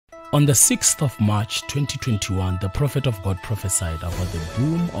On the 6th of March 2021, the prophet of God prophesied about the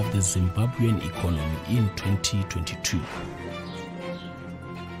boom of the Zimbabwean economy in 2022.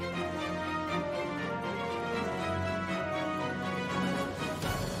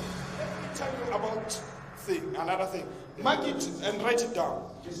 Another thing, mark it and write it down.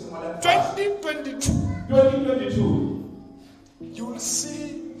 2022. You will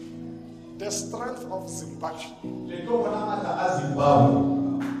see the strength of Zimbabwe.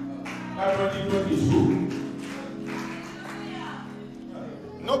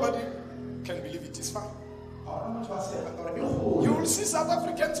 Nobody can believe it is fine. You will see South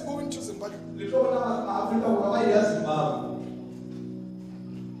Africans going to Zimbabwe.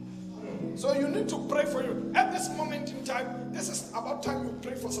 So you need to pray for you. At this moment in time, this is about time you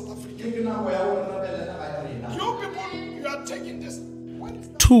pray for South Africa. You people, you are taking this.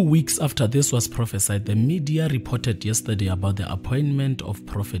 2 weeks after this was prophesied, the media reported yesterday about the appointment of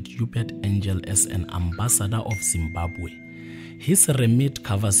Prophet Hubert Angel as an ambassador of Zimbabwe. His remit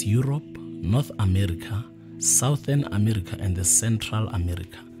covers Europe, North America, Southern America, and the Central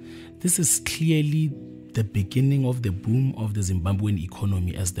America. This is clearly the beginning of the boom of the Zimbabwean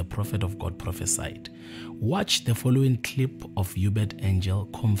economy as the prophet of God prophesied. Watch the following clip of Hubert Angel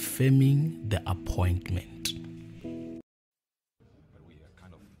confirming the appointment. But we are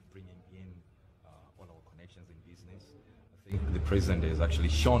kind of bringing in all our connections in business. I think the president has actually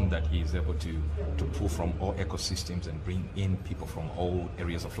shown that he is able to pull from all ecosystems and bring in people from all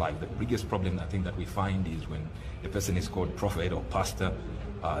areas of life. The biggest problem I think that we find is when the person is called prophet or pastor,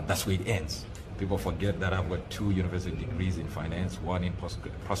 that's where it ends. People forget that I've got 2 university degrees in finance, one in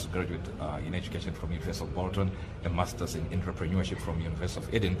postgraduate in education from University of Bolton, a master's in entrepreneurship from University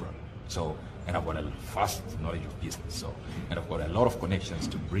of Edinburgh. So, and I've got a vast knowledge of business. So, and I've got a lot of connections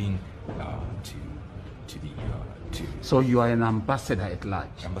to bring to. So you are an ambassador at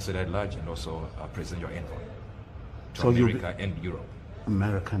large. Ambassador at large, and also present your envoy to So America and Europe.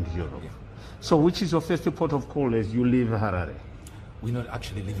 America and Europe. Yeah. So which is your first port of call as you leave Harare? We're not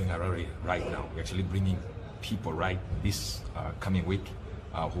actually leaving Harare right now. We're actually bringing people right this coming week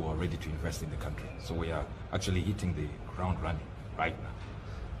who are ready to invest in the country. So we are actually hitting the ground running right now.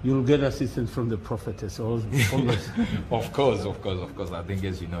 You'll get assistance from the prophetess always. Of course. I think,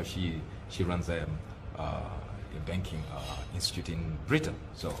 as you know, she runs a banking institute in Britain.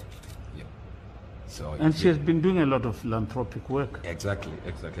 So, yeah. So and she has been doing a lot of philanthropic work. Exactly.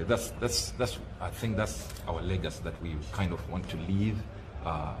 That's I think that's our legacy that we kind of want to leave,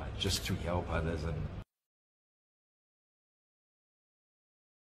 just to help others and